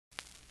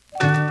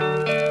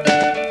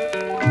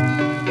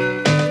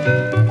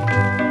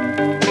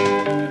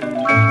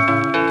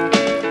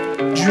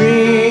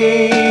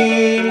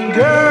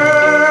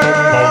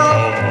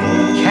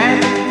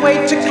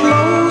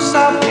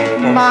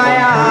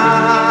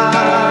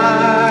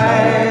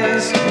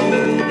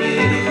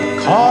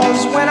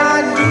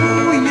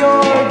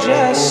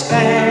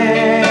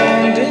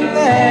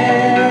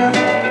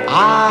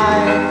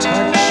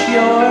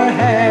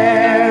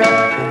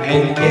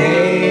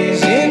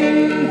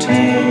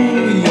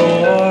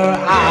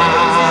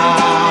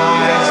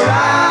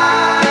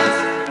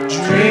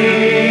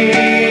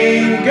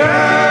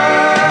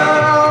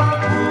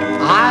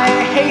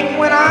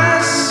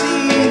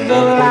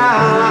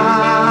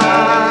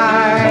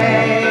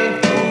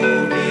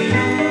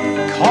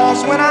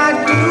when I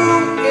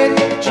do, it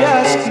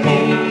just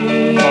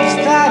means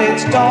that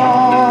it's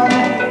dawn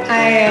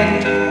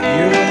and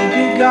you'll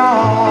be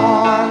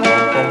gone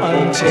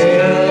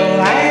until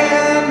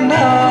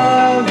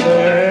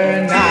another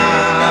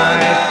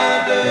night.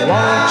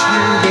 Won't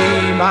you be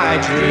my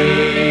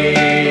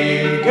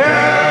dream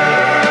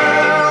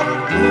girl?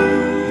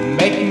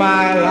 Make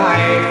my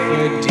life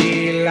a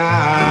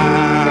delight.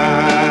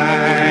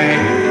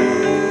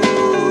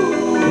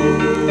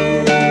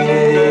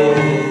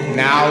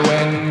 Now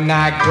when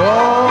I go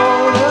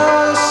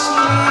to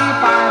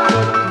sleep, I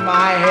put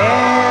my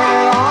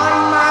head on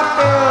my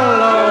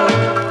pillow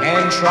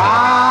and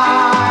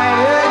try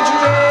to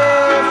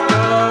drift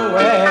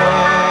away.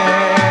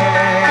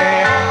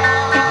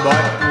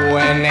 But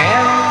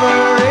whenever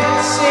it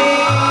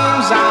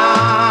seems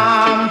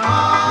I'm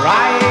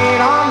right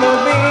on the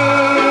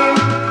beam,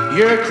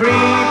 you're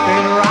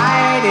creeping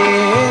right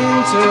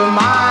into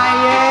my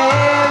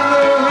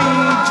every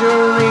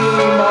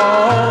dream.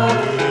 Oh,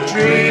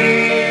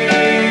 dream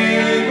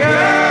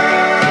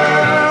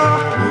girl,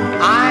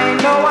 I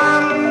know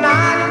I'm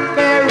not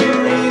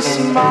very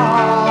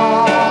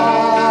smart,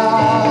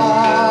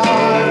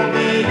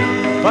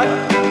 but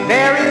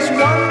there is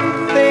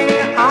one thing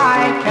I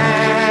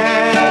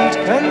can't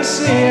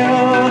conceal.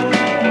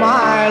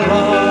 My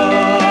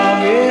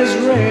love is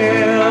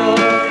real.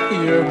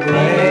 You're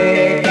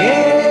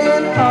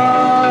breaking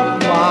up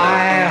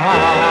my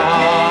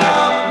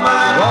heart.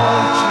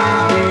 Won't you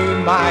be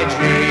my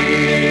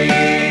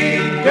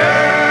dream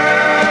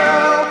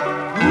girl?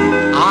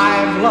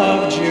 I've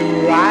loved you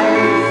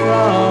right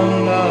from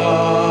the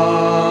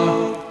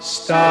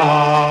start.